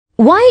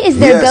Why is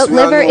there goat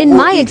liver in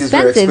my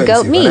expensive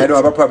goat meat? And I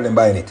don't have a problem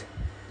buying it.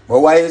 But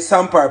why is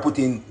Sampar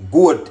putting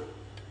goat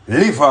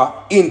liver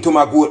into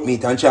my goat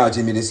meat and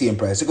charging me the same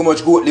price? Look how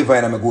much goat liver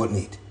in my goat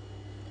meat.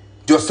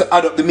 Just to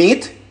add up the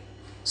meat?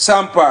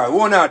 Sampar,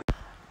 why not?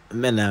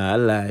 Man, I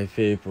lie,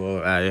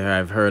 people.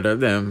 I've heard of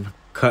them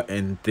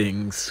cutting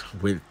things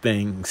with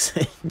things.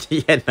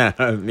 You know what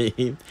I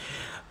mean?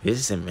 You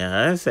see me,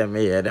 I say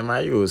me, yeah, them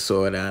I use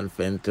soda and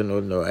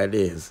fentanyl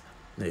nowadays.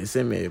 You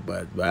see me,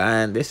 but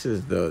this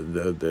is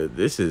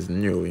this is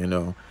new, you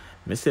know.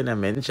 Me see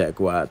them in check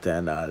water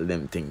and all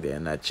them thing they're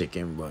not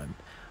chicken, but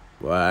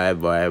boy,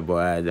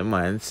 the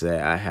man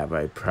say I have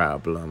a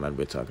problem, and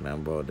we're talking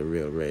about the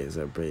real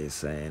R0BBED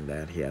saying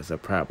that he has a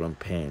problem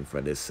paying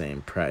for the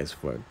same price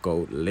for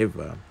goat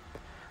liver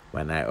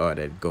when I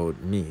ordered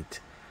goat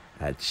meat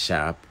at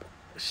sample,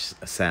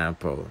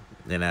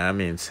 you know what I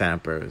mean,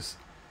 Sampers.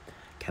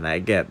 Can I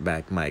get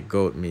back my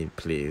goat meat,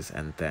 please,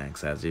 and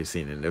thanks? As you've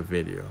seen in the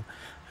video,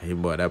 he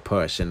bought a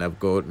portion of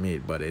goat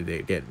meat, but it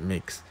did get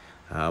mixed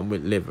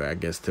with liver, I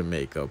guess, to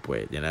make up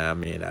weight. You know what I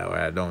mean?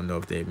 I don't know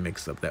if they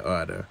mixed up the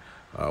order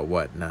or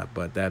whatnot,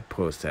 but that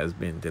post has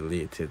been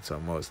deleted, so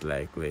most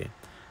likely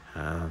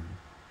him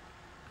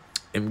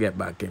get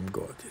back him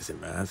goat. You see,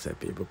 man, I said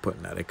people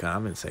putting out a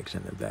comment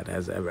section if that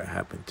has ever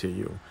happened to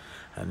you,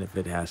 and if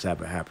it has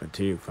ever happened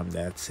to you from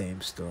that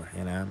same store,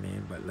 you know what I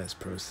mean? But let's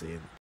proceed.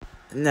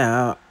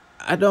 Now,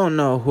 I don't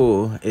know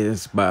who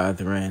is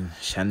bothering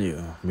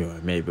Shaneil Muir.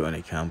 Maybe when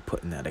they come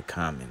putting out a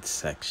comment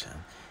section.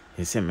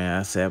 You see me,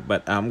 I said,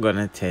 but I'm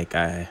gonna take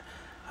a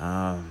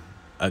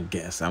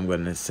guess. I'm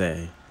gonna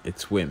say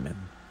it's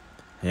women.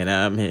 You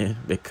know what I mean?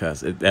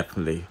 Because it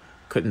definitely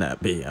could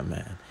not be a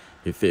man.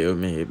 You feel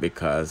me?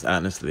 Because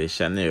honestly,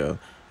 Shaneil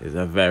is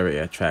a very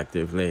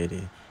attractive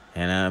lady.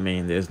 You know what I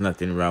mean? There's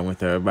nothing wrong with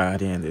her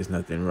body and there's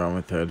nothing wrong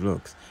with her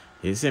looks.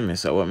 You see me?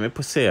 So when me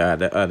say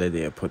the other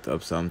day, I put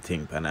up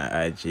something on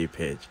our IG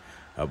page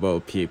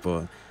about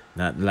people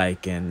not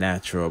liking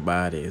natural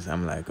bodies.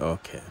 I'm like,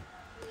 okay.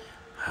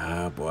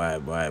 Boy,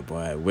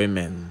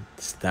 women,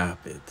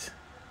 stop it.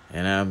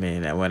 You know what I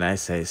mean? And when I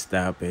say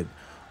stop it,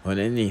 we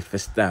don't need to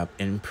stop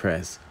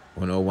impress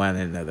one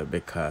another,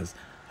 because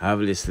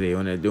obviously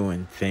when they're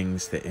doing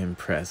things to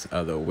impress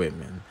other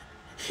women,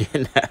 you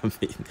know what I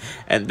mean?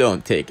 And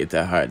don't take it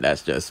to heart.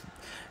 That's just,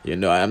 you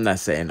know, I'm not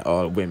saying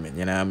all women,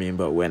 you know what I mean?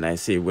 But when I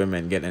see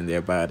women getting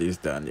their bodies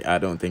done, I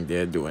don't think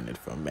they're doing it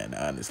for men,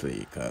 honestly,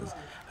 because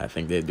I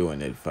think they're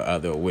doing it for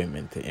other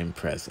women to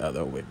impress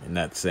other women.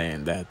 Not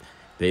saying that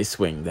they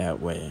swing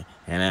that way,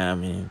 you know what I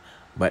mean?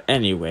 But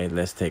anyway,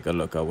 let's take a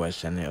look at what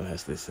Shaneil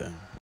has to say.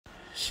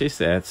 She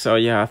said, so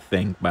y'all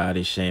think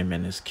body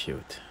shaming is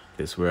cute.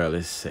 This world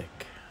is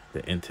sick.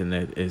 The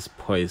internet is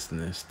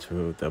poisonous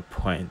to the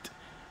point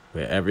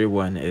where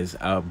everyone is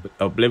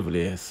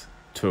oblivious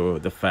to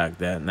the fact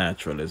that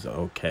natural is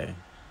okay.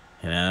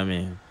 You know what I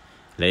mean?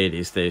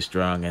 Ladies, stay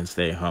strong and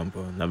stay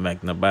humble. Don't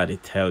make nobody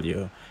tell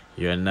you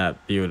you're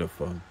not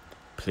beautiful.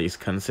 Please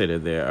consider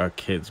there are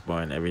kids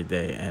born every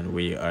day, and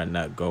we are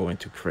not going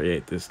to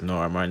create this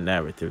norm or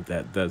narrative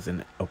that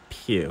doesn't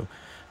appeal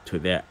to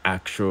their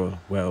actual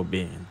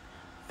well-being.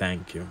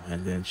 Thank you.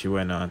 And then she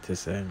went on to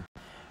say,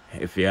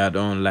 if y'all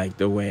don't like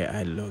the way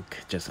I look,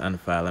 just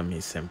unfollow me,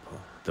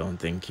 simple. Don't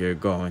think you're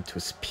going to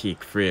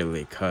speak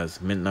freely,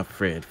 cause me not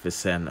afraid to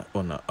send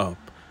on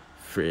up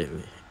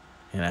freely.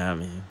 You know what I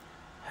mean?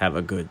 Have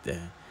a good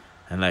day.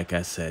 And like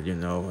I said, you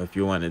know, if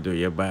you want to do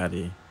your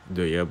body,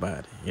 do your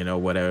body. You know,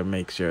 whatever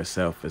makes your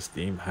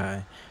self-esteem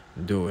high,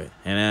 do it.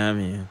 You know what I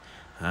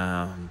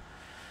mean?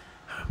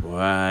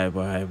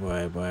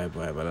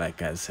 But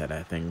like I said,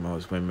 I think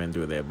most women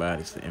do their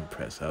bodies to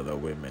impress other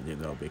women, you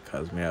know,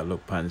 because me, I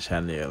look on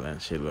Shaneil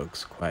and she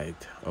looks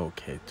quite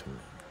okay to me.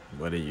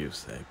 What do you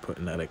say? Put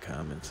in the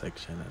comment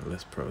section and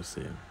let's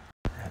proceed.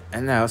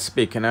 And now,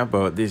 speaking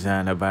about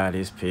designer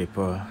bodies,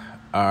 people,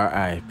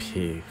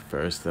 R.I.P.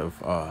 first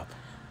of all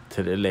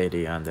to the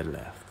lady on the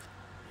left.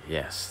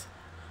 Yes.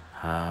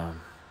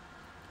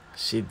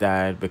 She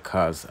died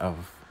because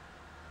of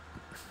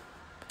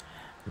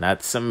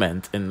not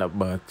cement in the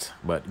butt,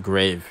 but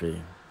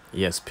gravy.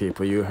 Yes,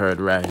 people, you heard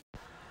right.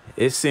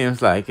 It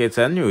seems like it's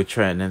a new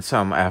trend in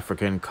some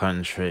African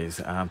countries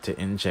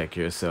to inject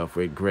yourself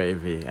with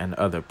gravy and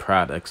other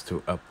products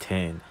to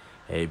obtain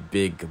a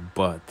big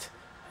butt.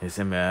 As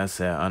I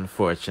say,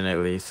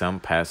 unfortunately, some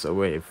pass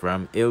away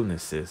from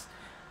illnesses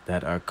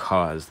that are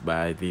caused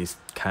by these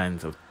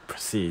kinds of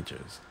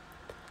procedures.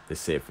 The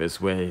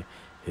safest way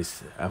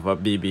is of a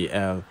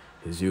BBL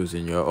is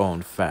using your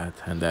own fat,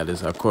 and that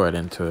is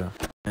according to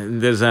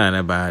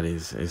designer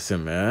bodies. I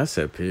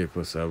said,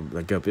 people, so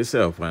look up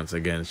yourself once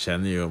again.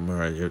 Shaneil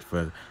Muir,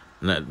 for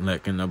not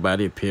letting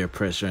nobody peer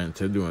pressure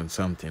into doing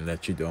something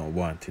that you don't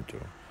want to do.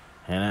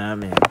 You know what I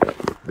mean?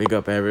 Big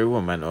up every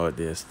woman out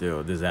there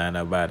still,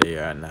 designer body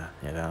or not.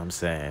 You know what I'm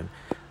saying?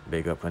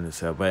 Big up on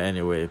yourself. But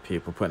anyway,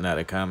 people, putting out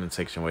a comment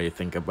section what you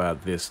think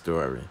about this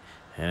story.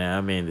 You know what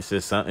I mean? This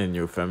is something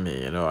new for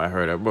me. You know, I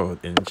heard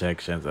about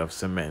injections of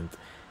cement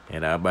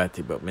in our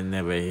body, but we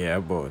never hear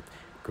about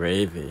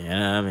gravy, you know what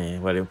I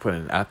mean? What they put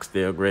in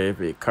oxtail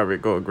gravy, curry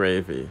goat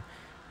gravy,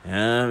 you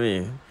know what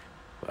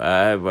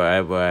I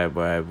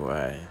mean?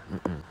 Boy.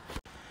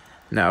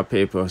 Now,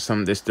 people,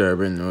 some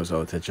disturbing news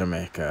out of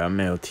Jamaica. A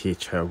male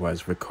teacher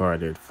was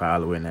recorded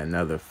following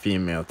another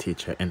female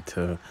teacher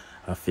into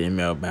a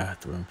female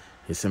bathroom.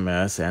 You see me,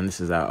 I say, and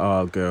this is an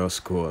all-girls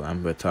school,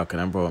 and we're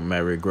talking about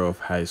Mary Grove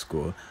High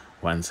School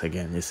once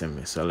again, you see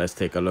me. So let's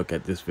take a look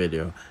at this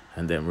video,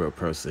 and then we'll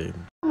proceed.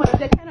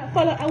 They cannot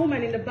follow a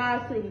woman in the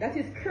bathroom. That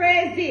is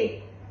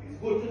crazy. It's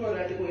good to know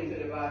that you go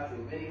into the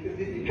bathroom. And if you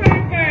visit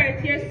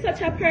Pervert. You're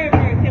such a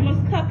pervert. You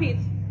must stop it.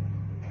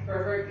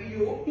 pervert to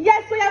you,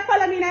 Yes, we are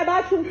following me in the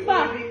bathroom for.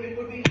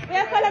 We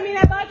are following me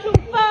in the bathroom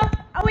for.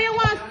 How you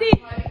want to see?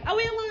 How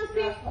you want to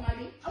see?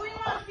 How you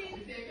want to see?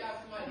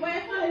 Why are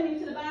you following me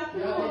to the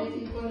bathroom?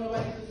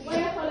 Why are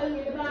you following me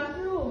in the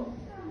bathroom?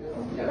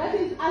 That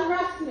is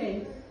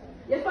harassment.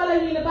 You're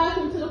following me in the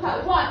bathroom to look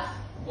at what?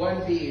 one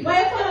day. Why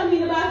are you following me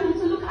in the bathroom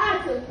to look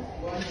at?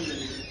 One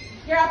day.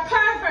 You're a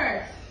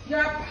pervert.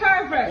 You're a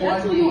pervert.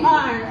 That's who you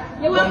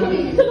are. You want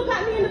me to look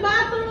at me in the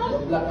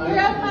bathroom? You're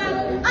a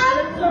man.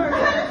 You're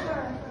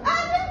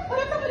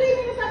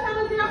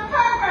a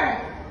pervert.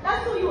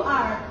 That's who you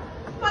are.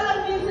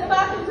 Follow me into the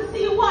bathroom to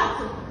see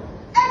what?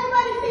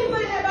 Everybody sees me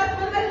in the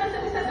bathroom. Everybody knows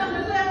that this is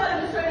something. So I follow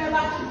me straight in the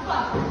bathroom.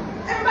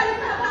 Everybody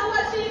can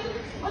watch it.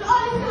 When all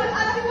these people,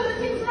 other people do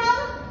things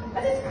wrong.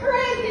 That is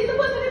crazy.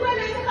 Supposed to be going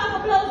to take off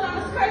a blouse or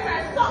a skirt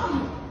or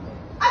something.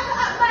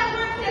 At my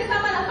workplace,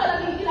 someone follow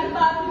me in the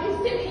bathroom. He's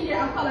still in there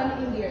and follow me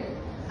in there.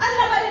 And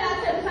nobody not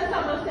said because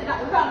someone said that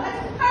wrong. That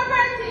is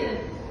perverted.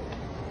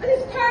 That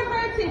is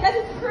perverted. That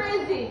is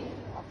crazy.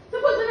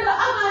 Suppose you never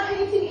have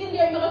anything in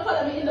there, you're going to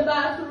follow me in the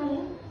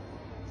bathroom.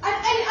 And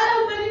any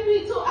other woman you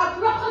meet to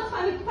have rockers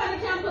on the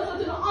campus, but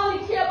you don't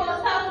only care about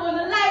stuff on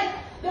the life.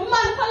 The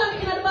man follow me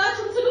in the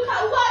bathroom to look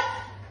at what?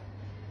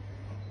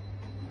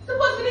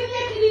 Suppose you be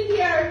naked in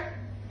here.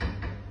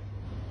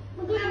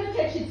 I'm glad to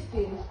catch it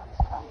still.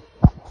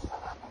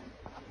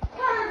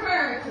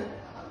 Pervert.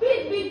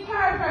 Big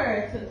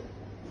pervert.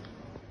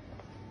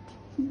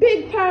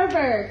 Big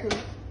pervert.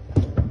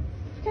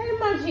 Can you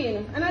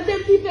imagine? And I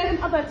them people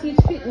them other teach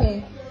fit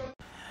me.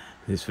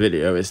 This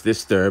video is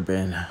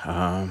disturbing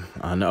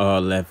on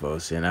all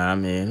levels, you know what I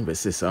mean? We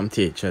see some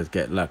teachers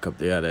get locked up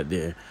the other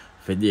day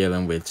for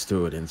dealing with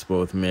students,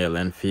 both male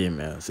and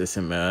female. You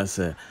see me,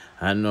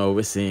 I know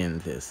we're seeing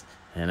this,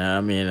 you know what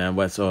I mean? And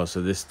what's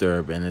also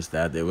disturbing is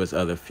that there was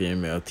other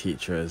female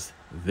teachers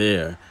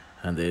there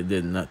and they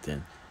did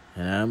nothing.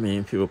 You know what I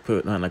mean? People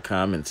put on the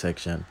comment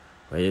section,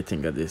 what do you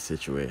think of this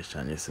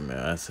situation? You see me,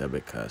 I say,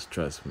 because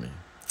trust me.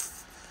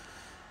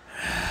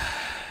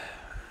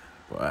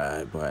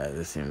 Boy,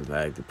 it seems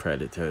like the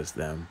predators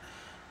them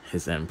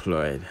is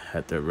employed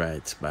at the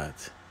right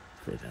spot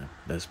for them.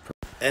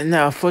 And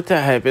now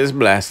Foota Hype is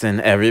blasting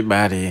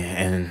everybody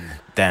in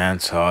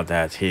dancehall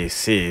that he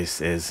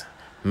sees is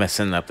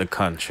messing up the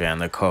country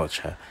and the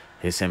culture.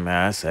 You see me,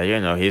 I say, you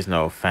know, he's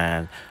no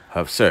fan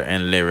of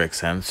certain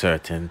lyrics and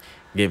certain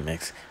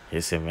gimmicks. You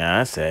see me,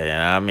 I say, you know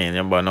what I mean?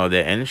 You know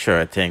the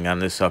insure thing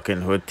and the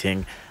sucking hood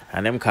thing,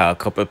 and them call a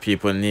couple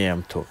people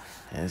name too.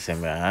 You see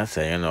me, I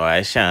say, you know,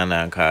 I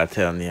Shana and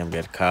Cartel name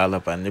get called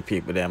up and the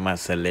people that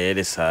must say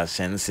ladies or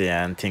Shensi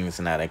and things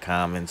in the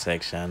comment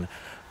section.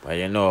 But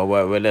you know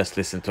what, we'll just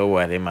listen to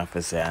what him have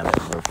to say and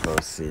then we'll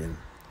proceed.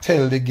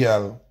 Tell the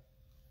girl,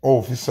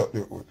 oh, he suck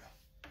the wood.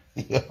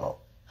 Yo,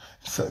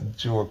 it's a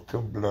joke to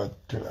blood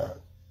clot.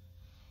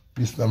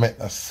 This don't make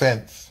no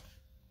sense.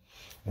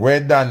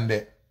 Where done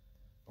there?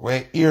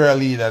 Where era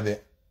leader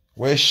there?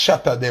 Where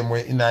shatter them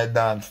where in I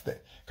dance there?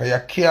 Because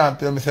you can't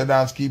tell me say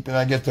dance keeping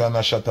I get to and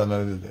I shatter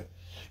another day.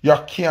 You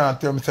can't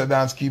tell me say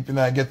dance keeping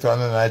I get to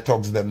and I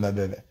thugs them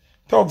another day.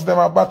 Thugs them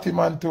a batty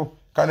man too.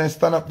 Can they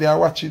stand up there and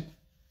watch it?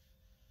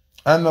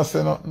 And not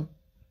say nothing.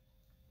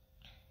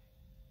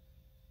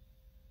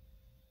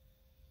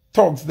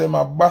 Thugs them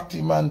a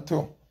batty man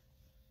too.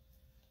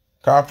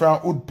 Cause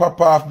from wood pop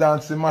off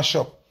dancing mash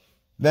up.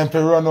 Then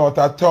for run out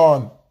of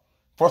town.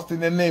 First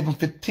thing they never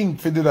think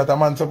for do that. A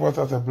man supposed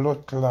to say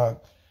blood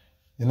clot.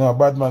 You know, a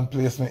bad man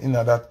placement in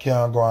that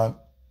can't go on.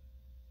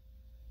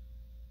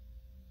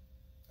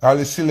 All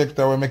the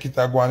selector will make it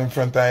a go on in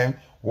front of him.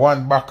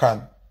 One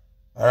backhand.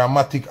 Or a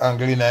matic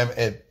angle in him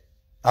head.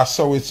 I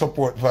saw it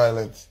support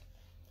violence.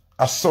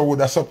 I saw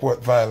it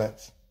support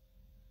violence.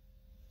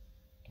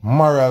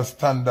 Moral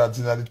standards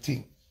in the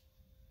thing.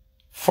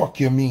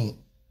 Fuck you mean.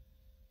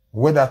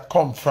 Where that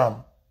come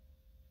from?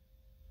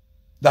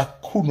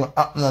 That couldn't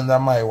happen under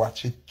my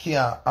watch. It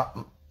can't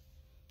happen.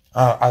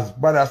 As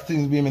bad as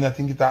things be, I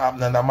think it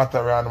happen under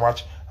Mataran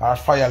watch, or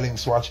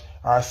Firelinks watch,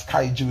 or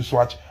Sky Juice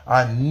watch,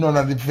 and none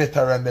of the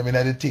veterans them in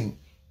the thing.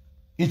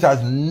 It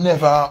has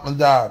never happened,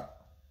 dog.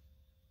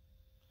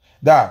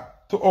 Dog,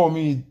 to all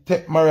me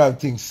take moral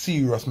things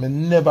serious, me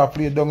never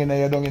play down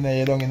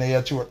in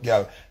your throat,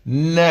 girl.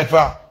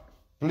 Never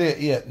play it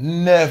yet.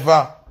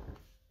 Never.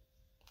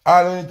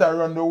 All of it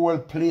around the whole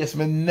place,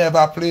 me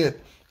never play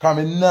it.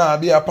 Because me nah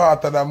be a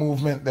part of that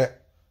movement there.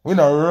 We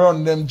don't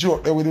run them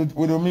joke there with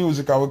the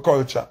music and with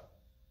culture.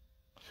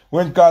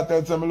 When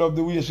Cartel said, I love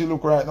the way she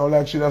look right now,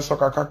 like she does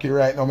suck a cocky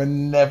right now, I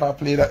never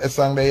play that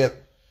song there yet.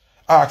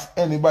 Ask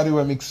anybody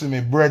when mix with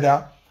me,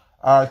 brother,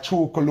 or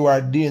Chokolo,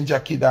 or Danger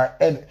Kid, or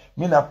any.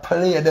 Me not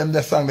play them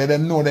the song there.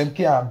 Them know them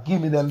can't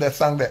give me them the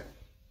song there.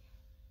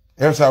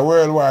 It's a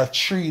World War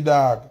III,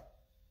 dog.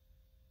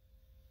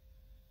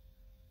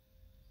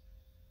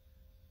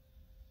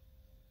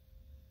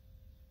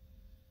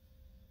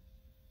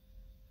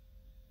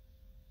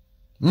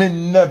 Me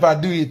never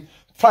do it.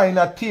 Find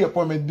a tape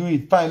when me do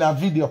it. Find a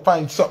video.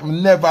 Find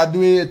something. Never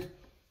do it.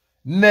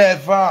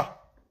 Never.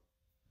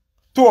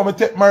 Told me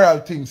take moral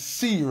things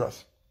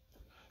serious.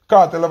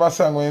 Cartel have a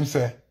song where him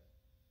say,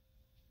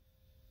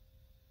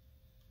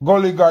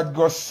 Golly God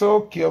go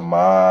soak your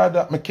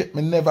mother.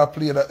 Me never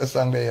play that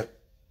song there yet.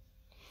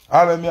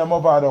 All of me I'm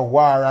over the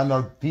war and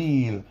no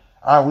deal.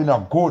 And we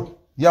not good.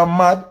 You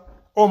mad?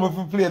 Oh, me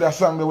if play that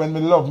song there when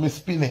me love me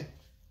spin it.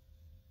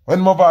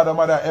 When my father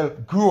mother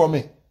help grow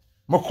me.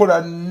 I could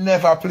have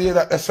never played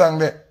that song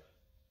there.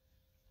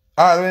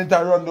 I went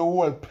around the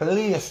whole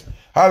place.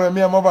 All of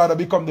me and my father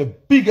become the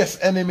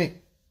biggest enemy.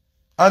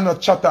 And not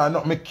chatter and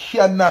not. Me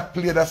cannot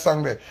play that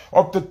song there.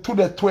 Up to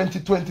today,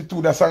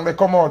 2022, that song they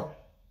come out.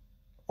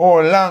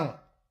 Oh, long.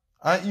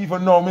 And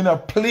even now, me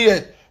not play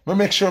it. Me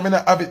make sure me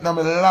not have it on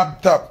my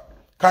laptop.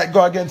 Because it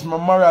go against my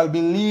moral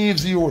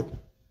beliefs, you.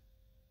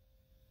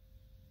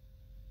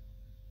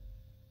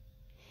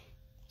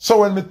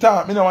 So when me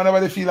talk, me know whenever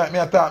they feel like me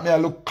I talk, me I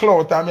look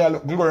clout and me I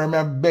look glory, me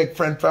I beg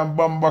friend from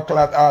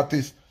bumbucklat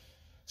artist.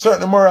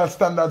 Certain moral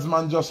standards,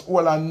 man, just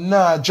hold and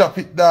nah, drop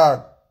it,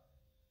 dog.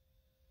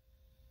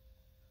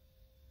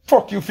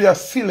 Fuck you for your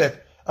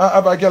select and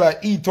have a girl I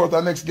eat out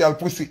the next girl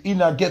pussy in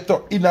a get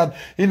up, in a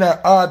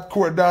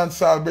hardcore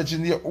dancehall,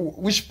 bitch.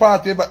 Which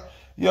party, but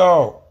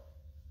yo,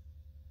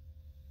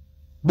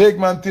 big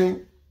man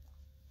thing.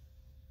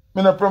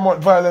 Me not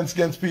promote violence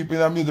against people in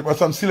the music, but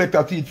some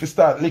selector teeth for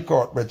start lick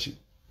out, bitch.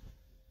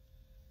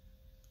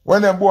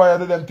 When them boy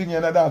do them thing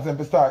in the dance,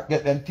 them start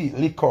get them teeth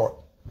lick out.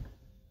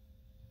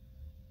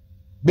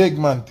 Big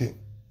man thing.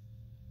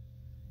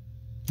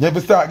 They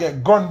start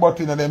get gun butt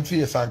in them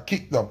face and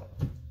kick them.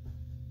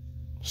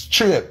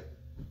 Straight.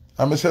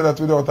 And I say that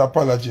without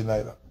apology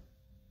neither.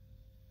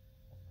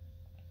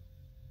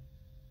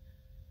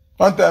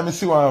 One time I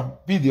see one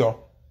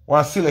video,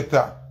 one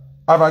selector,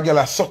 have a girl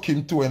a suck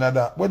him too in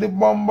that. But the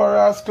bomber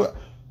ass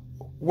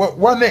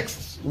what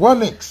next? What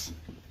next?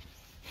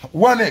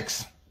 What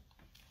next?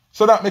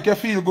 So that make you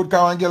feel good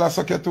because one girl a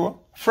suck you too.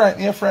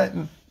 Frighten you,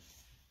 frighten.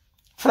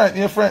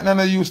 Frighten you, frighten and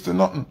they used to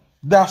nothing.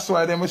 That's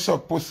why them will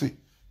suck pussy.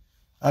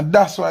 And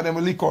that's why them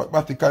will lick out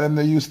batty because them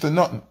they used to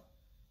nothing.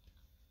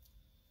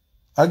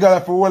 A girl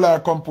for all her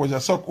composure,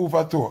 suck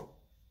over to her.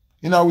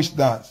 You know which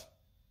dance?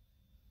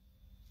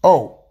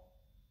 Oh.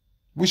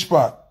 Which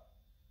part?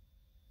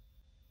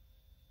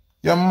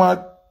 You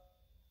mad?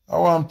 I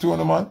want to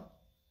the man.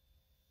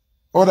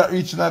 Oh, that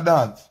reaching a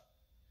dance.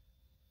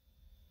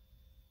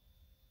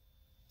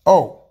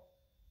 Oh.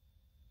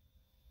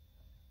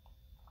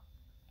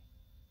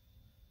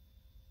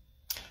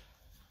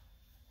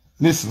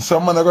 Listen,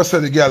 some man are going to say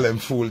the girl them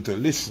fool too.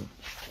 Listen.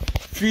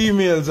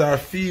 Females are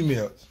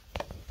females.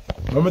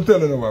 Let me tell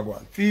you what I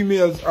want.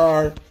 Females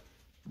are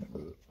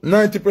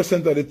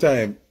 90% of the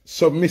time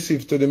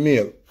submissive to the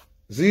male.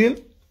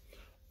 See?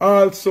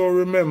 Also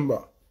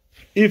remember,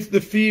 if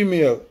the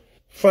female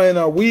find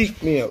a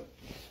weak male,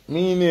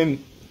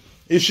 meaning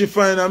if she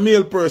find a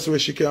male person where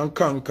she can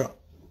conquer,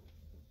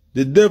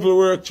 the devil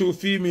work through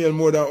female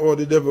more than all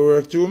the devil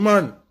work through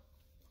man.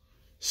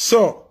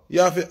 So, you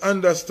have to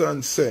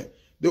understand, say,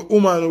 the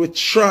woman will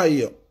try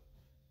you.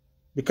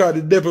 Because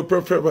the devil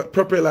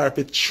propel her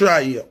to try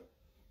you.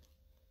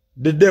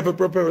 The devil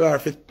propel her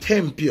to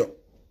tempt you.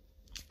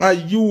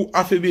 And you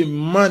have to be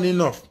man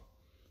enough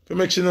to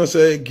make sure you know,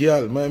 say, hey,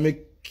 girl, man,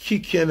 make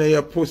kick you in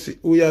your pussy.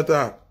 Who you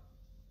talk?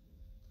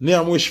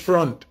 Name which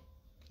front?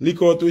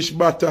 Lick out which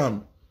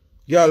bottom?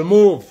 Girl,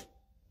 move.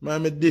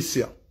 Man, me this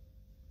ya.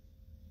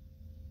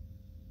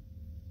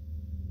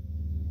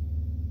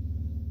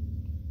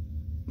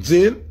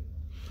 See?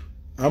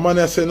 A man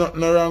I say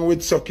nothing wrong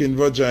with sucking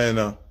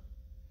vagina.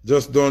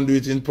 Just don't do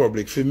it in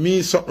public. For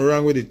me, something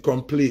wrong with it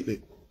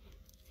completely.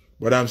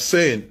 But I'm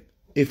saying,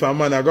 if a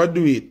man I got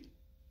do it,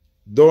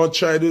 don't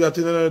try to do that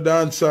in another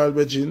dancehall,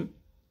 virgin.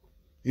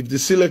 If the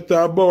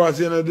selector bowers,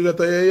 you know, do that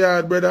in your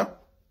yard, brother.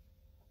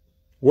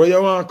 Where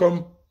you want to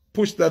come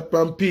push that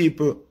from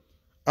people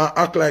and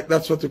act like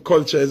that's what the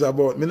culture is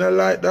about. Me not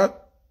like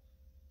that.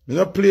 Me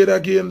not play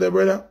that game there,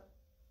 brother.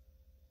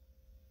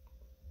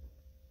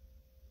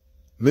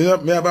 Me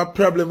have a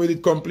problem with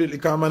it completely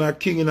because I'm a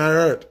king in a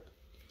earth.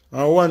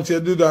 And once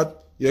you do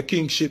that, your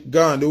kingship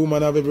gone. The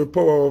woman have every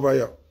power over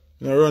you.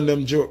 You know, run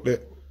them joke there.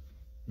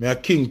 Me a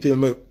king till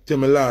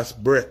my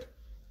last breath.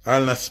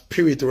 All in a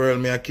spirit world,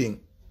 me a king.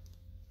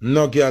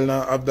 No girl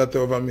now have that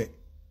over me.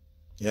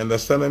 You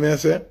understand what I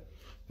say?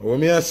 What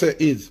me I say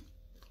is,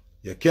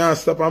 you can't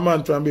stop a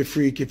man from be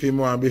freak if he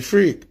want to be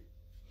freak.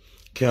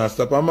 Can't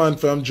stop a man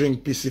from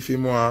drink piss if he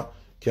want.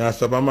 Can't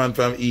stop a man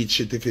from eat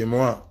shit if he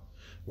want.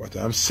 What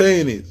I'm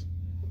saying is,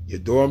 You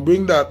don't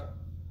bring that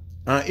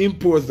and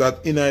impose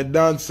that in a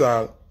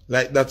dancehall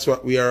like that's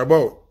what we are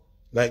about.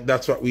 Like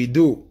that's what we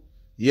do.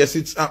 Yes,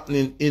 it's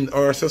happening in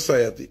our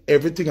society.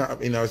 Everything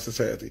happens in our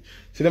society.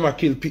 See them a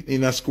kill people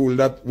in a school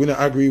that we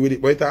don't agree with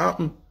it, but it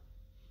happen.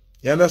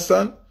 You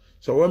understand?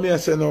 So what me I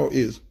say now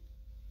is,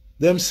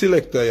 them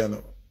selector, you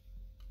know,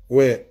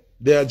 where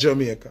they are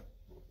Jamaica,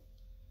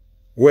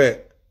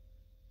 where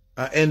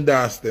I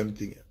endorse them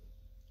thing.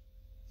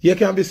 You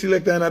can be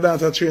selector in a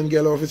dance a train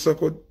girl off it's so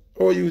good.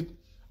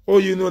 Or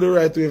you know the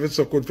right way if it's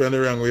so good and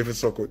the wrong way if it's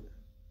so good.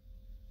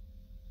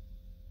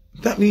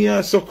 That means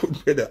you're so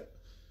good, brother.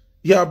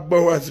 You're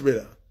Bowers,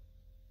 brother.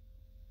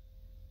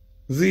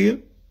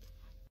 See?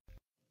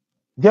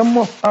 You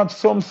must have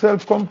some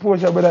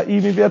self-composure, brother,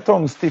 even if your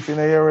tongue stiff in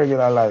your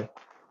regular life.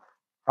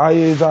 Or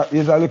is a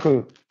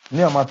little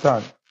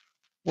neomatan.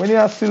 When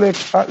you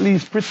select, at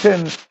least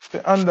pretend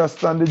to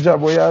understand the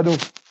job what you do.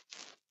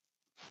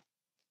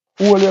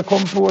 Hold your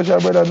composure,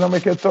 brother, don't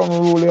make your tongue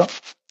rule you.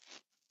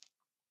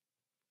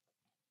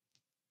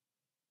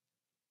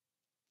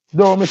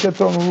 Don't make your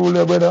tongue rule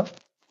you, brother.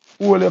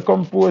 Hold your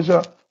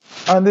composure.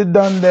 And they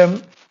done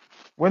them,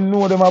 when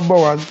know them are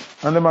Bowers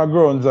and them are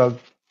groundsers.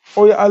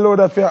 How you allow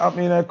that to happen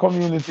in a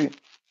community?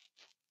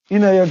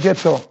 In your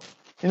ghetto,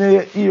 in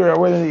your area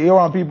where you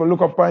want people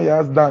look up on you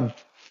as done.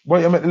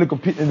 But you make the little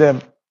pitney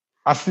them.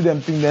 I see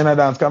them think they're in a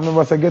dance. Because I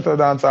remember say ghetto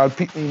dance, I'll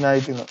pick me in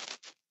it, you know.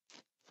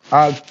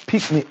 I'll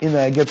pick me in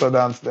a ghetto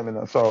dance them, you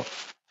know. So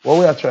what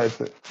we are trying to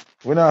say?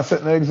 We're not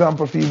setting an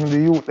example for even the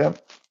youth them.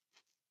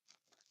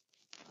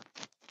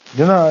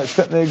 You're not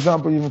setting an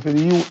example even for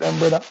the youth them,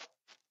 brother.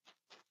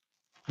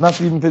 Not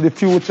even for the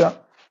future.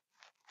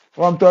 I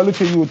want to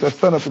look at youth to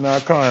stand up in a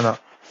corner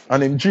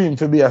and him dream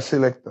to be a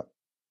selector.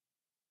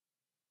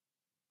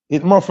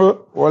 It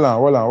muffle. Hold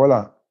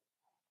on.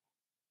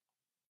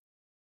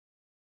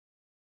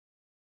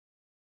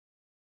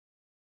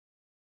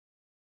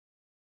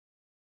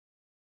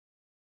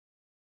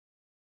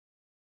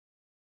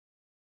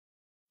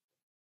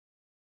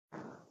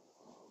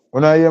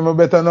 When I hear me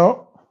better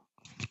now?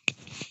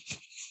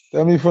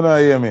 Tell me if you not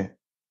hear me.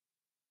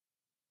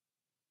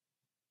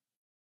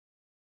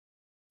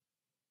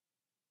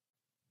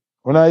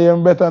 When I hear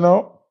me better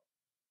now?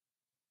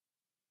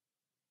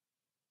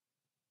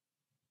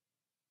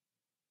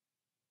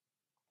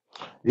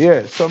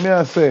 Yeah, so me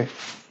I say,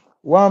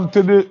 want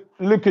to the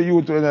look at you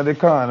in the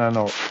corner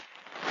now.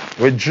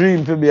 We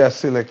dream to be a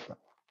selector.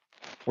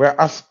 We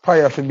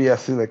aspire to be a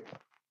selector.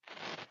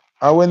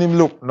 And when him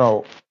look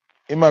now,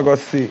 him a go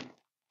see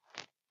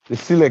the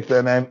selector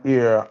in him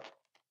era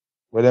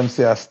where them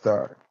say a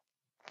star.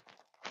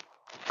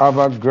 Have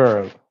a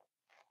girl,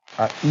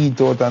 I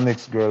eat out a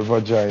next girl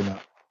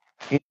vagina.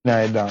 In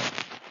I dance.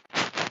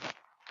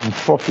 I'm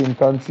fucking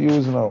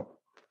confused now.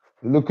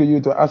 Look at you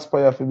to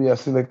aspire to be a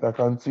selector,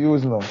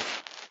 confused now.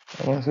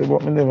 I say,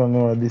 but me never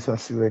know what this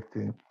is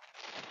selecting.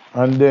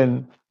 And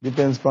then,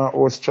 depends on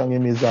how strong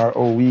him is or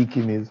how weak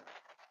him is.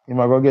 He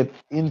might go get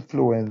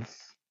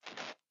influence.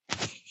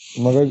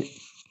 He might go get...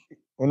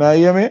 You not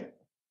hear me?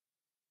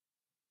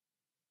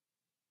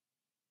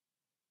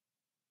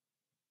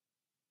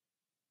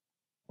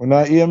 You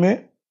not hear me?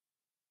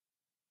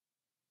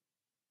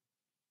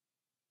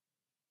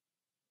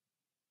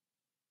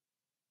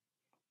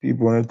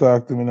 People want to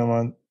talk to me now,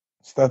 man.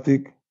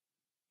 Static.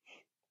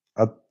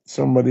 At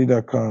somebody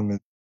that call me.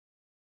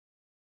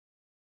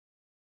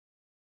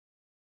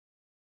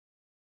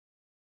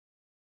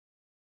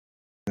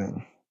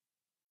 You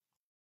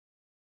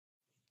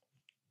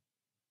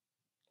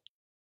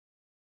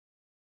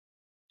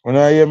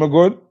not hear me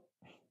good?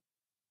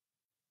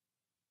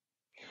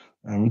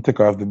 Let me take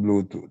off the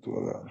Bluetooth.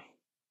 Hold on.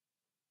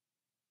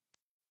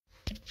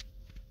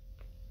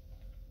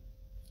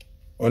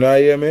 You not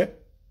hear me?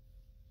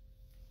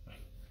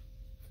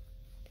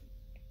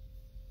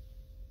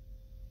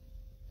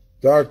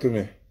 Talk to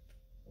me.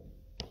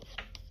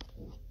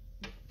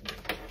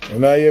 You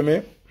not hear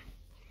me?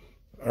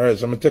 Alright,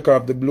 so I'm going to take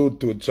off the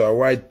Bluetooth, so a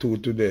white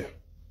tooth today.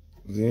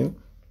 See?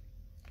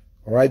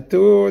 White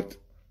tooth.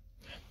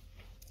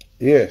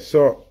 Yeah,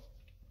 so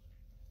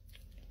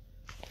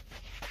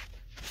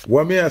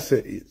what me I say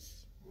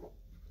is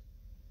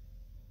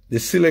the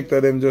selector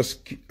them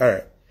just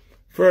alright.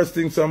 First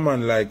thing some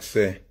man like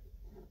say,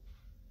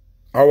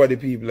 how are the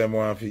people them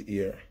want to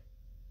hear?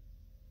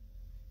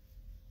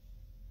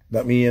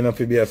 That mean you have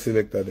to be a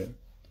selector then.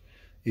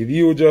 If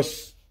you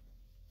just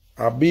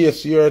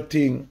base your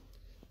thing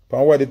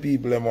on what the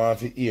people them want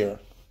to hear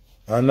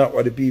and not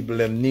what the people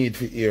them need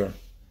to hear,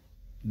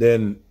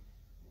 then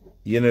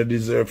you don't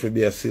deserve to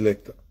be a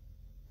selector.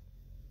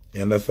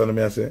 You understand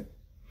what I say?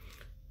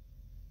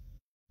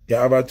 You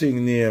have a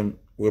thing named,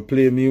 we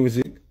play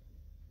music,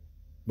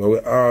 but we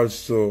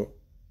also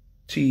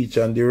teach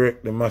and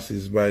direct the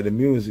masses by the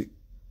music.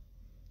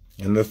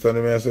 You understand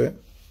what I say?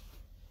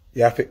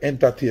 You have to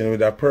entertain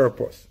with a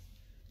purpose.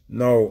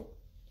 Now,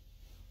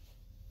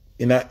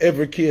 in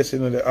every case, you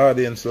know, the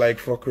audience like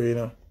fuckery, you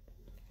know.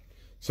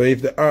 So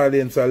if the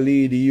audience are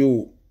leading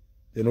you,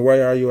 then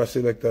why are you a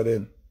selector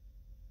then?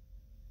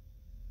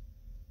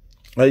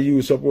 Are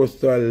you supposed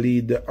to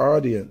lead the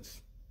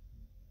audience?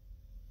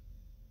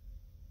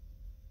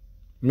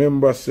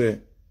 Remember say,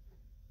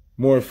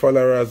 more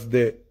followers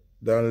there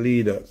than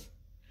leaders.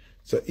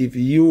 So if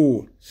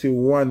you see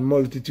one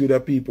multitude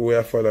of people who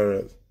are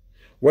followers,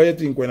 what do you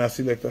think when a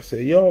selector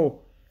say, yo,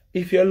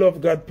 if you love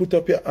God, put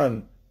up your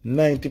hand.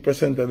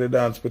 90% of the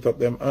dance put up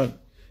them hand.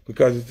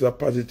 Because it's a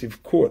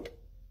positive quote.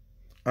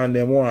 And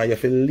then you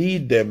have to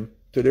lead them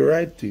to the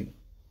right thing.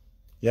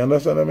 You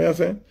understand what I'm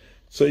saying?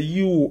 So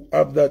you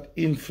have that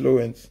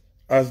influence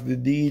as the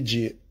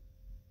DJ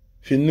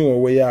if you know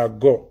where you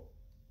go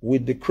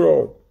with the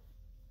crowd.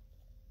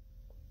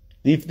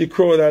 If the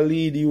crowd are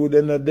lead you,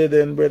 then a dead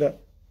end, brother.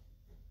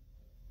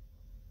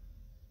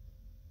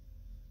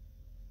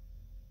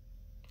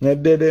 A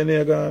dead end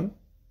you're gone.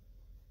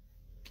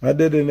 A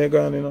dead end you're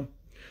gone, you know.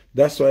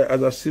 That's why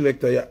as a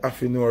selector you have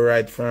to know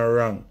right from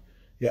wrong.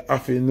 You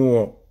have to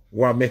know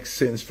what makes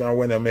sense from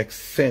when it makes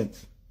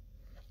sense.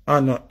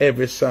 I know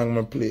every song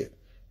I play.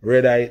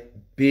 Whether it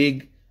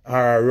big or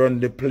I run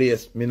the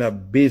place, me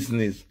not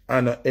business.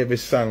 I know every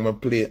song I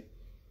play.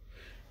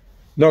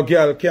 No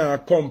girl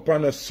can't come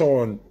on a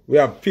sound. We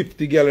have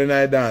 50 girls in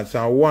our dance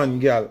and one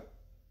girl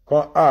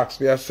can ask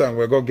for a song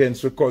we go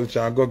against the culture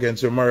and go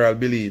against the moral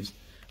beliefs.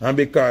 And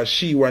because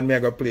she want me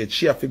to play it,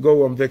 she have to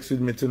go home vex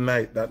with me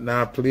tonight that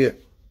now play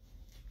it.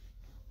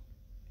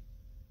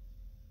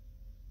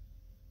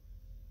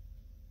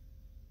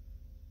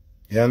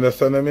 You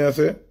understand what I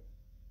say?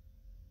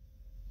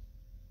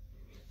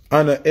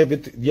 And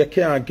everything, you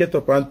can't get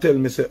up and tell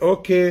me, say,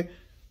 okay,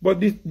 but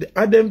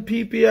them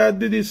people here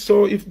do this,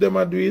 so if them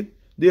are do it,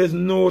 there's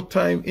no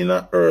time in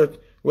the earth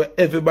where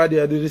everybody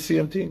are do the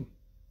same thing.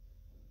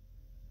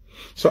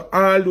 So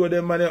although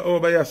them money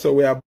over here, so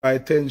we are buy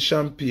 10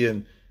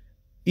 champagne,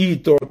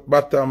 eat out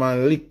bottom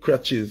and lick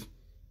crutches,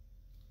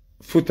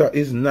 Foota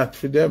is not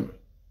for them.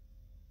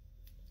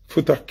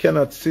 Foota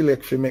cannot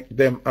select to make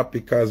them happy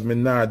because me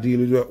not deal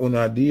with what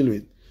I deal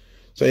with.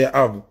 So you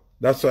have,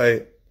 that's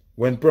why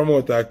when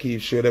promoter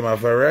keep show them a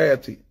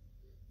variety,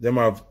 them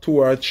have 2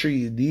 or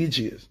 3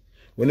 DJs.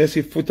 When you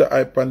see Foota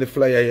hype on the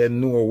flyer, you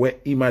know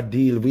what him a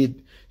deal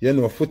with. You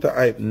know Foota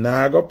hype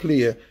nah go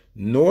play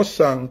no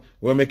song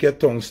will make your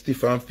tongue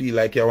stiff and feel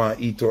like you want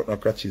to eat out no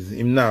crutches.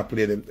 Him nah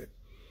play them there.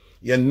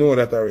 You know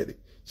that already.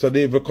 So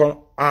they become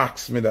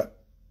ask me that.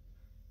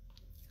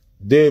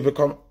 They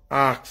become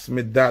ask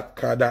me that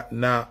cause that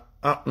nah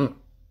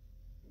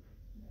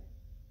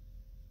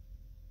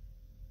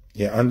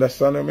You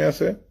understand what I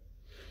say?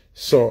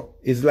 So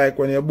it's like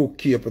when you book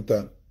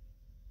Capleton.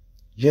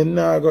 You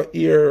not go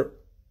hear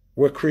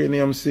what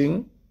Cranium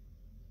sing.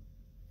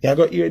 You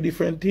go hear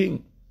different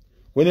thing.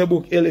 When you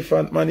book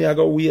Elephant Man, you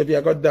go wave,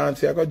 you go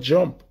dance, you go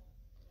jump.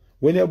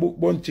 When you book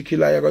Bounty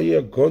Killer, you go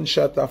hear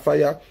gunshot or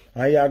fire,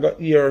 and you go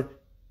hear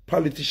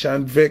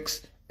politician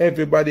vex.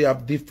 Everybody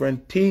have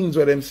different things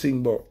what them sing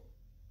about.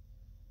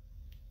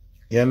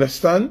 You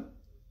understand?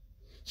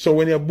 So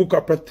when you book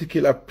a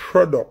particular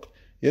product,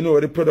 you know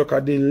the product I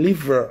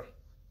deliver.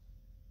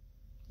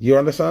 You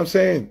understand what I'm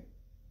saying?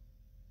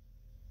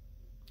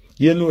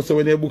 You know, so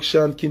when you book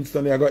Sean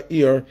Kingston, you got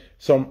hear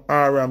some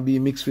R&B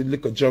mixed with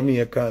little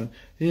Jamaican.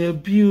 You're a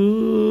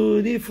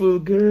beautiful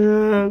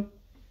girl.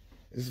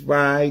 It's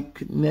why it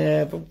could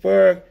never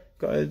work,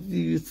 because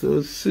you're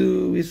so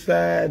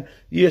suicide.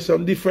 You hear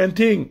some different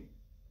thing.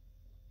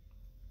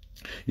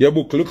 Your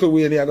book, look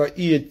away and you got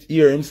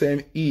hear him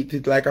saying eat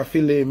it like a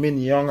filet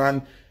mignon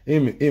and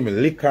him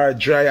liquor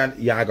dry, and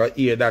you got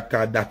hear that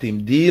cause that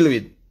him deal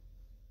with.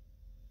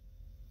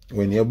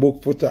 When your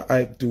book Foota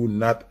hype, do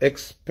not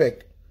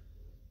expect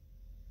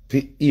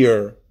to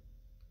hear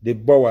the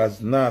bowers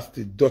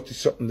nasty, dirty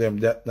something them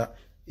that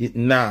it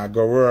nah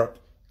go work,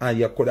 and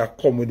you could have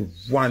come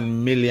with $1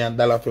 million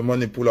for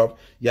money pull up,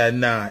 you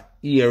nah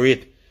hear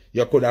it.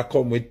 You could have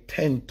come with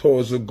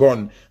 10,000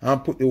 guns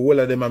and put the whole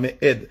of them on my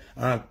head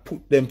and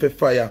put them for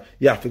fire.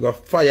 You have to go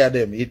fire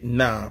them. It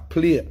nah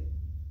play.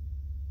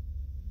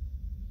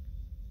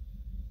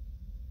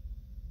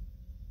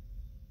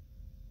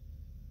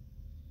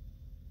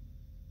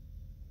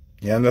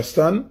 You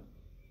understand?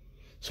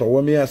 So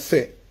what me I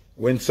say,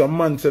 when some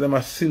man say them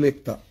a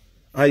selector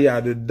and you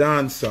are the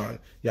dancehall,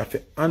 you have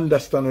to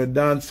understand what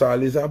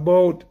dancehall is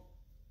about.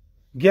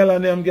 Girl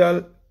and them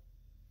girl,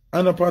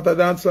 and a part of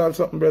dancehall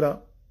something, brother.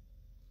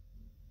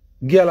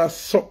 Girl a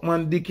suck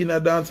man dick in a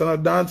dance and a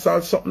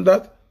dancehall something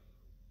that.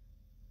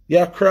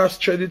 You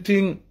cross-thread the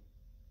thing.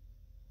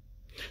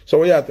 So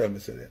what you tell me,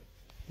 say then?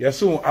 You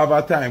soon have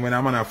a time when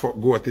a man a fuck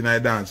goat in a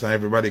dance and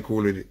everybody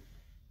cool with it.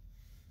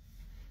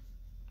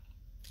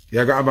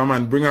 You got have a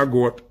man bring a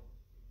goat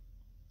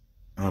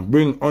and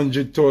bring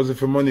 100,000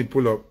 for money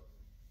pull up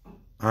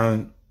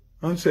and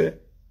say,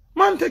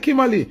 man take him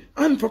ali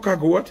and fuck a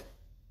goat.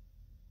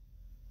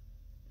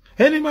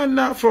 Any man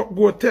not fuck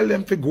goat, tell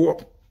them to go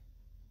up.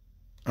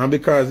 And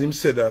because him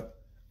said that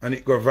and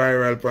it go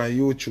viral on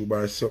YouTube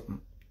or something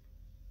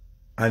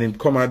and him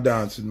come and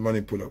dance with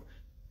money pull up,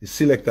 the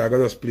selector got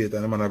just play it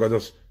and the man got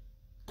just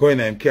go in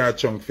and carry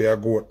chunk for a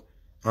goat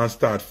and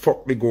start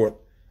fuck the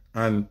goat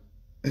and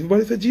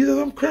Everybody said, Jesus,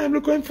 I'm crying.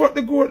 Look how him fuck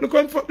the goat. Look how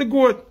him fuck the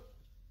goat.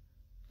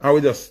 And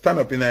we just stand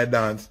up in our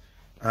dance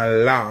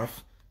and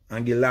laugh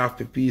and give laugh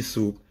to pea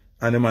soup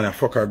and the man a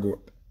fuck a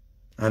goat.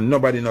 And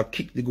nobody not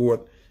kick the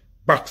goat,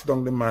 box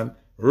down the man,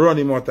 run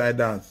him out of our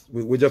dance.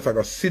 We just like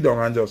to sit down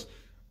and just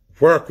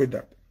work with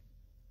that.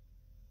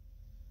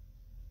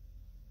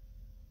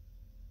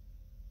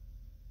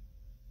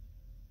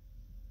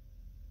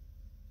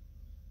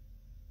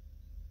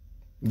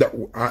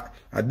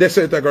 That's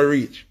where it I go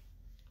reach.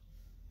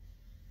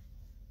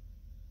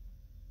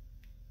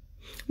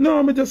 No,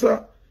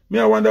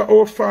 I wonder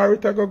how far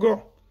it I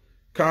go.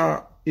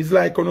 Cause it's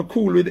like on a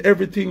cool with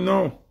everything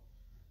now.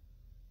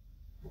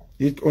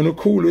 It on a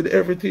cool with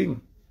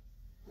everything.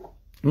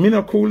 Me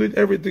not cool with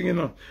everything, you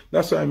know.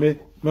 That's why me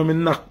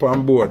knock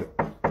on board.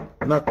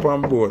 Knock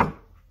on board.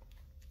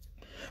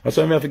 That's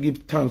why I have to give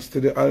thanks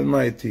to the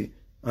Almighty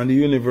and the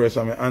universe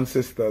and my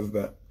ancestors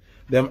that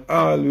them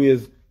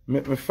always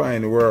make me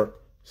find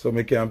work so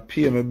I can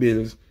pay my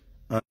bills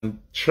and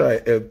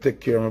try help take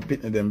care of my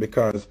pitney them,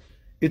 because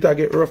it'll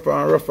get rougher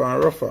and rougher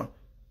and rougher.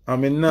 I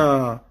mean,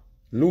 nah,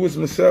 lose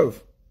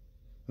myself.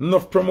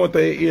 Enough promoter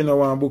here now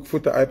want book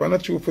Foota hype. I'm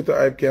not sure Foota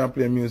hype can't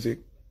play music.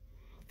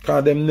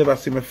 Because them never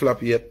see me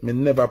flop yet. Me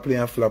never play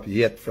a flop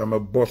yet from a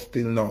bus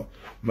till now.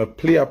 Me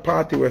play a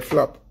party where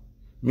flop.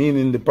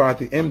 Meaning the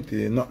party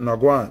empty, not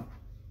go on.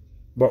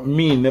 But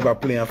me never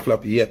play a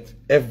flop yet.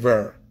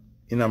 Ever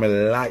in my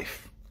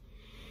life.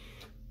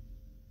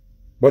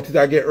 But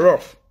it'll get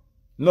rough.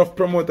 Enough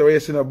promoter where you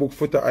see a book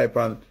Foota hype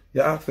and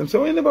you ask them,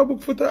 so why you never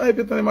book Foota hype?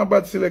 You tell them I'm a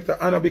bad selector.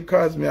 And not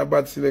because me a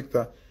bad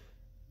selector,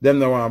 them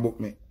don't want to book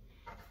me.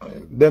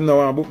 Them don't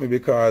want to book me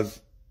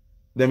because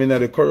them in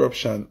the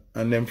corruption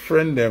and them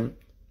friend them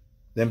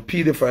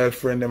pedophile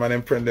friend them and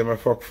them friend them a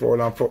fuck fowl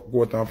and fuck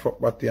goat and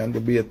fuck batty and the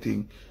beer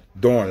thing.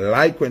 Don't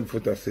like when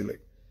Foota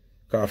select.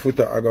 Because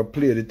Foota I go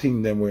play the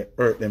thing them will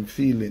hurt them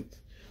feelings.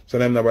 So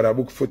them never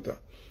book Foota.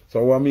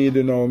 So what me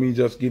do now, me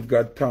just give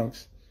God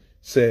thanks.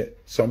 Say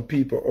some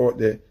people out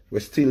there will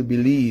still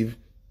believe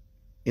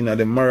in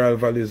the moral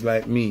values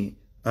like me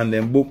and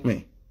then book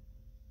me.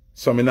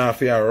 So me now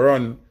fear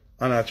run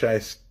and I try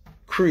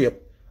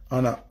scrape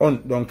and I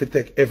hunt down to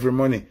take every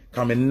money.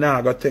 Because me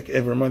now go take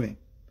every money.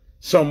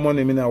 Some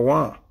money me not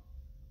want.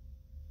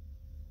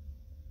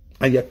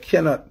 And you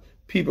cannot,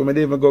 people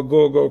may even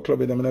go club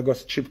with them and I go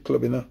strip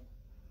club, you know.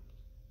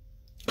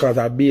 Because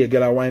I be a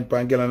girl, I wine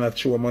pan girl and I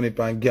chew money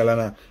pan girl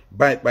and I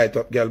bite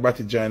up girl,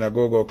 batty join a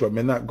go club.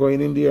 Me not going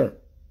in there.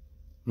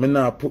 Me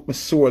not put my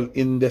soul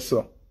in there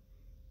so.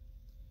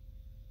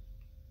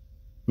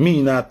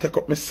 Me not take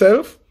up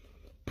myself,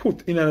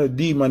 put in a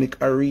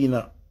demonic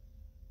arena.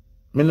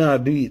 Me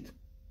not do it.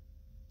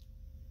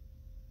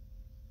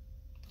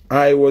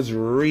 I was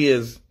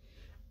raised,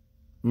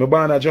 me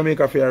born in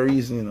Jamaica for a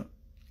reason, you know.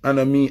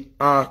 And me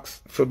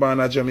ask for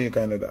born in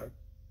Jamaica, you know, dog.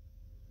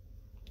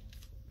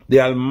 The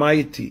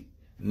Almighty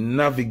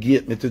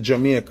navigate me to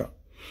Jamaica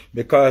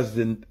because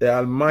the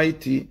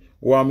Almighty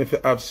want me to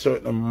have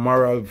certain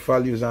moral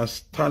values and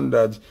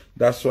standards.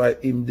 That's why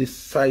him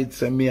decides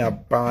to me a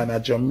born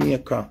in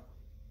Jamaica.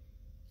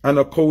 And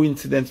a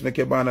coincidence make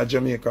a born in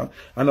Jamaica.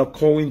 And a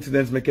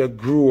coincidence make a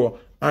grow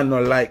and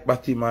not like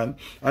Batman.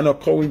 And a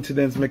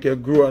coincidence make a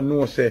grow and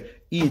know say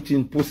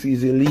eating pussy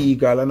is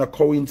illegal. And a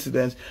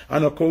coincidence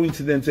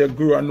a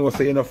grow and know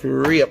say you know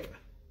for rape.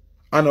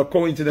 And a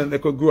coincidence they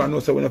could grow and know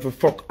say we have to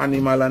fuck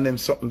animal and them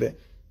something there.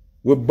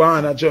 We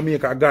born in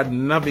Jamaica, God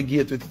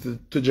navigate it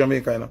to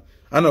Jamaica, you know.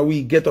 I know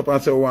we get up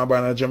and say we want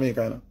born in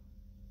Jamaica, you know.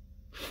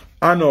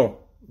 I know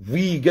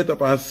we get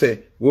up and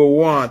say we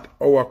want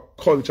our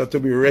culture to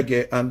be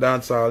reggae and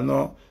dancehall.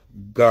 No,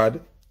 God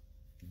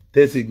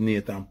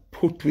designate and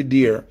put we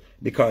there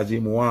because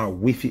Him want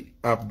we fit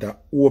have the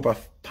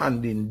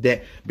overstanding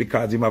there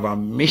because Him have a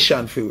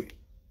mission for it.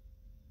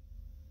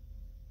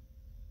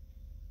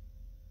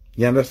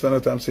 You understand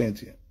what I'm saying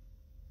to you?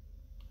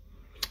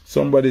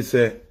 Somebody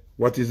say,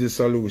 what is the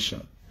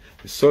solution?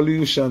 The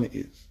solution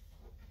is,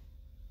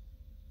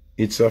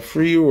 it's a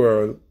free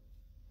world.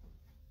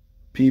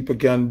 People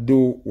can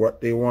do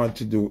what they want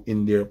to do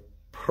in their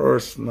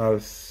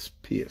personal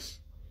space.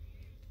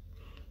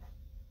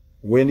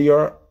 When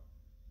you're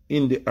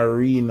in the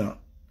arena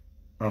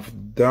of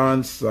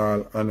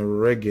dancehall and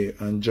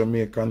reggae and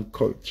Jamaican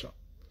culture,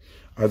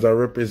 as a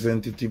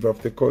representative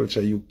of the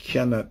culture, you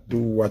cannot do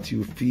what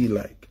you feel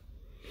like.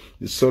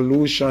 The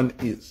solution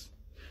is,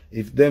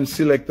 if them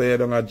selector here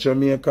down at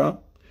Jamaica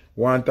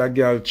want a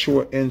girl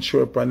show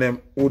ensure upon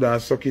them hood and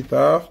suck it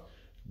off,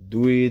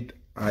 do it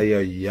at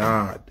your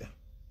yard.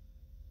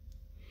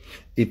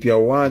 If you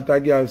want a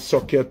girl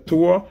suck your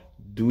toe,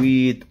 do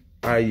it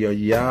at your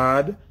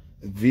yard,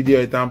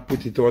 video it and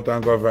put it out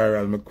and go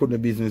viral. I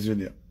couldn't business with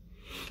you.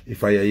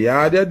 If at your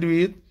yard you do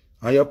it,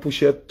 and you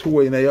push your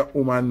toe in your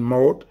woman's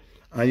mouth,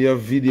 and you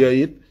video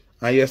it,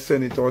 and you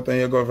send it out and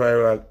you go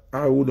viral,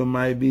 I wouldn't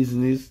my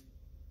business.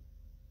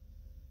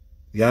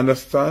 You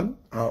understand?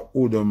 I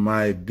wouldn't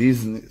my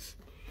business.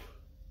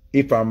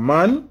 If a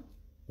man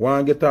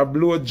want to get a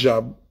blow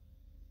job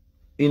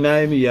in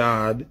his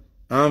yard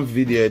and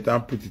video it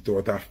and put it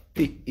out of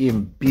fit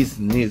in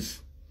business.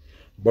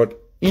 But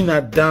in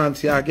a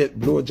dance, you get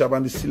blowjob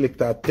and the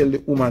selector tell the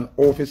woman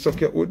off his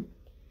suck your hood.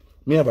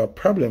 Me have a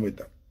problem with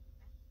that.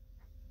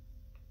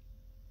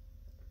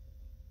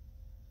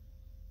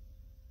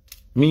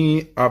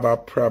 Me have a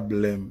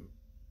problem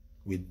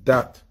with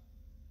that.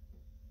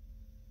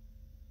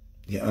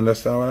 You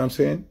understand what I'm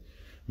saying?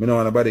 Me don't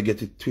want nobody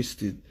get it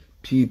twisted.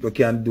 People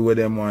can do what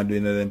they want to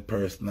do in their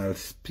personal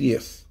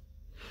space.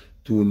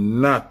 Do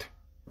not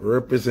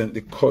represent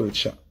the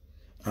culture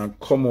and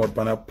come out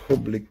on a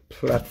public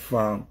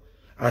platform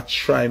and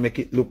try make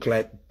it look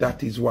like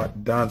that is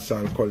what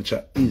dancehall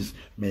culture is.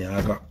 Me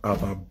I got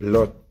have a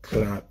blood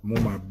clot,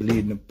 mama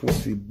bleeding,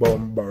 pussy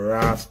bomb,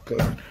 ass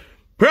clot.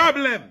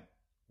 Problem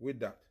with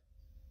that.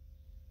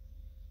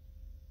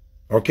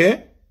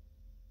 Okay?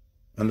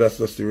 And that's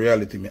just the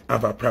reality. Me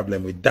have a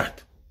problem with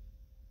that.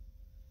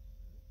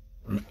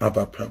 Me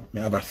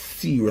have a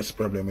serious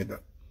problem with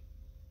that.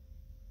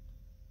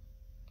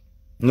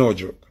 No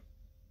joke.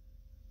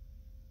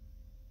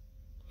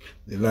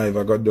 The live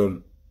I got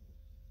done.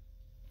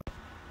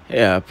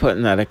 Yeah, put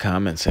in the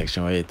comment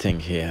section what you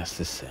think he has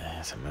to say.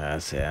 Something I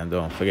say, and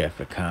don't forget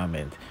to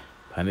comment.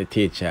 And the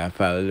teacher, I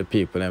follow the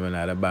people in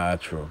the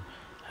bathroom.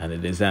 And the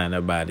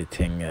designer body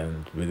thing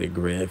and with the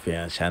gravy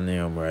and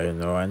Shaneil Muir, you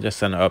know, and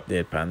just an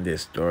update on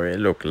this story. It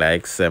looked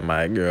like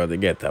my girl to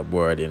get a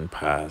boarding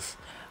pass.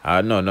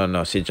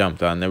 No, she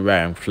jumped on the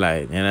wrong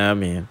flight, you know what I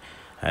mean?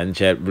 And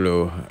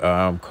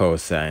JetBlue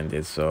co-signed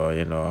it, so,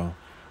 you know,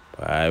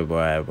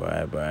 boy.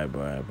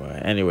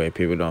 Anyway,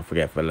 people don't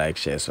forget to like,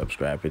 share,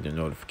 subscribe, hit the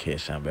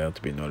notification bell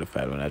to be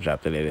notified when I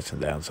drop the latest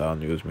and dancehall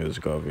news,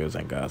 musical reviews,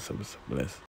 and gossips. Bless.